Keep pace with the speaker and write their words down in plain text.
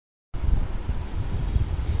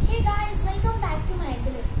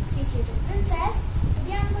sweet little princess.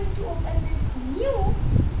 Today I'm going to open this new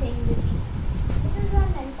thing with you. This is a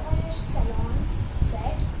nail polish salon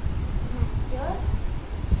set manicure,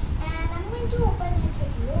 and I'm going to open it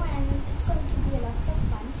with you, and it's going to be lots of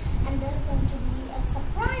fun, and there's going to be a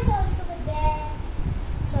surprise also with there.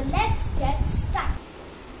 So let's get started.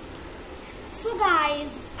 So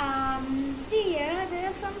guys, see here, there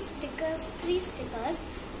are some stickers, 3 stickers,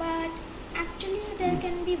 but actually there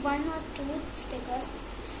can be 1 or 2 stickers,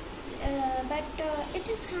 but it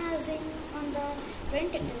is having, on the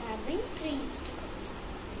print it is having 3 stickers.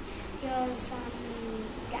 Here's some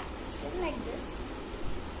gaps like this,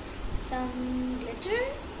 some glitter,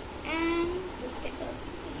 and the stickers.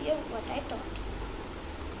 Here what I taught.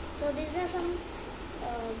 So these are some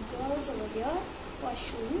girls over here who are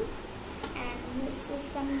showing, and this is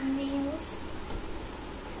some nails.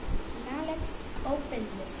 Now let's open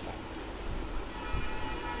this set.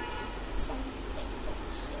 Some stickers.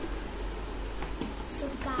 So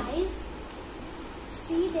guys,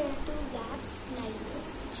 see there are 2 gaps like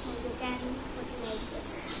this, so you can put it like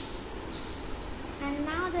this. And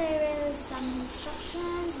now there is some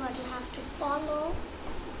instructions what you have to follow.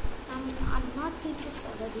 I'm not need to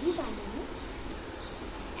follow these, I know.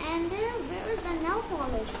 And where is the nail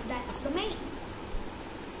polish? That's the main.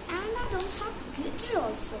 And I don't have glitter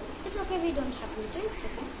also. It's okay, we don't have glitter, it's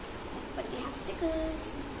okay. But we have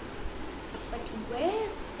stickers. But where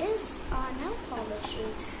is our nail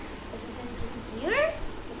polishes? Is it in here?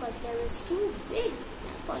 Because there is 2 big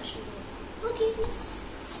nail polishes here. Okay, let's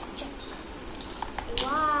check.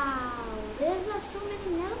 Wow, there's so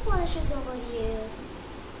many nail polishes over here.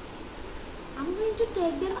 I'm going to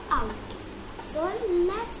take them out. So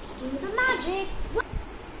let's do the magic.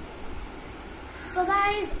 So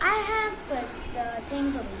guys, I have put the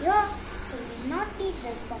things over here, so we will not need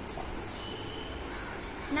this box also.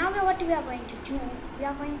 Now what we are going to do, we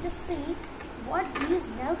are going to see what these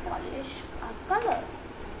nail polish are colored.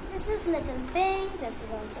 This is little pink, this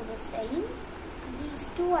is also the same. These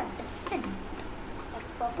 2 are different, like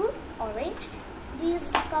purple, orange. These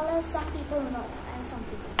colors some people know and some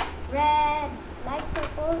people. Red, light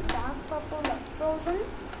purple, dark purple like frozen,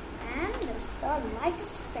 and this the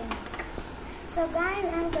lightest pink. So guys,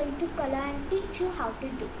 I'm going to color and teach you how to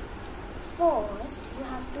do. First, you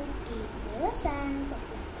have to take this and put it.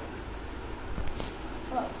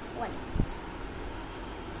 Oh, one.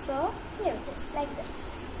 So here it is, like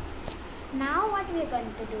this. Now what we are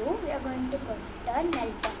going to do, we are going to put the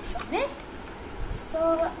nail polish on it.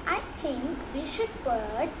 So I think we should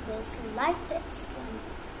put this lightest one.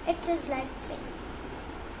 It is like same.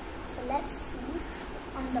 So let's see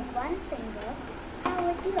on the one finger how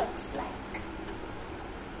it looks like.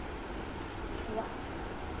 Wow,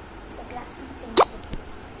 so glassy pink it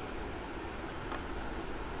is.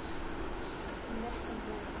 And this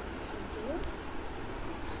finger I should do.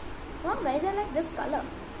 Wow guys, I like this color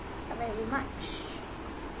very much.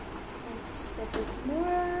 Let's put it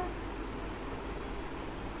more.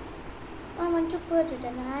 I want to put it,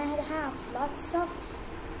 and I have lots of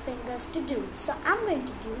fingers to do. So I'm going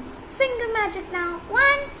to do finger magic now. 1,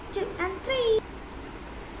 2, and 3.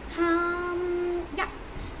 Yeah,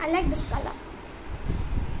 I like this color.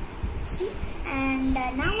 See, and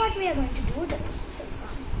now what we are going to do, this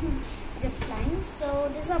one just flying. So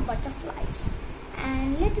these are butterflies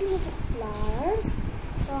and little flowers.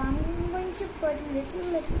 So I'm going to put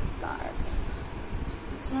little flowers.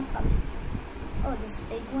 It's not coming. Oh, this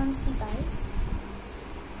big one, see guys.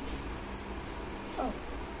 Oh,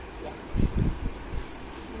 yeah.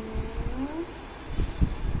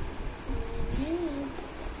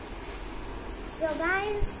 So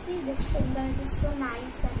guys, see this finger, it is so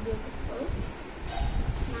nice and beautiful.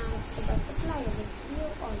 Now it's a butterfly over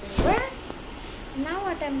here all over. Now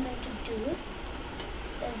what I'm going to do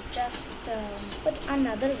is just put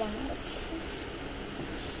another one also.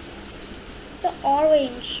 The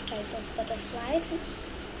orange type of butterfly. See?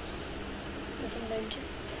 This I'm going to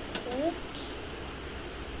put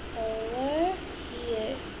over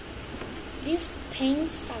here. These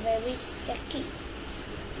pinks are very sticky.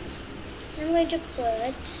 I'm going to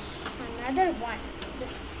put another one,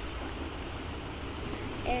 this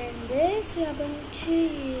one. And this we are going to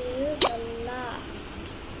use the last,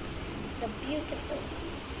 the beautiful.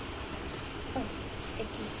 Oh,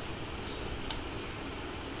 sticky.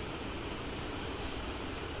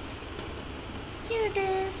 Here it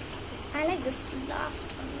is. I like this last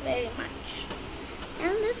one very much.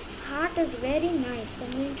 And this heart is very nice. I'm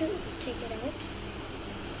going to take it out.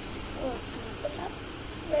 Oh, snap it up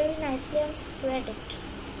very nicely and spread it.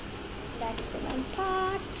 That's the one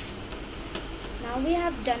part. Now we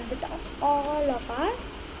have done with all of our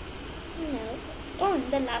nail Oh,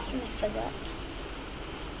 and the last one I forgot.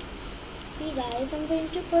 See guys, I'm going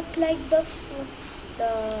to put like in the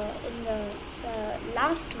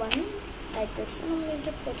last one like this one. I'm going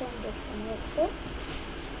to put on this one also.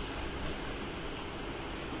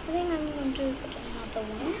 I think I'm going to put another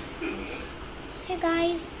one. Hey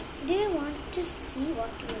guys, do you want to see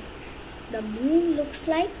what the moon looks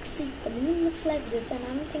like? See, the moon looks like this, and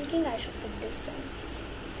I'm thinking I should put this one.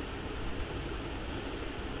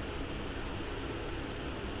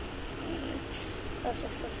 This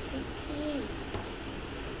is so sticky.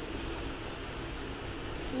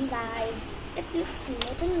 See guys, it looks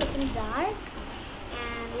little dark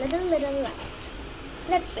and little light.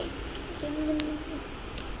 Let's wait.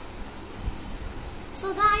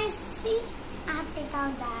 So guys, see, I have taken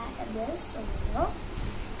out this over here,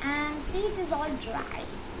 and see, it is all dry.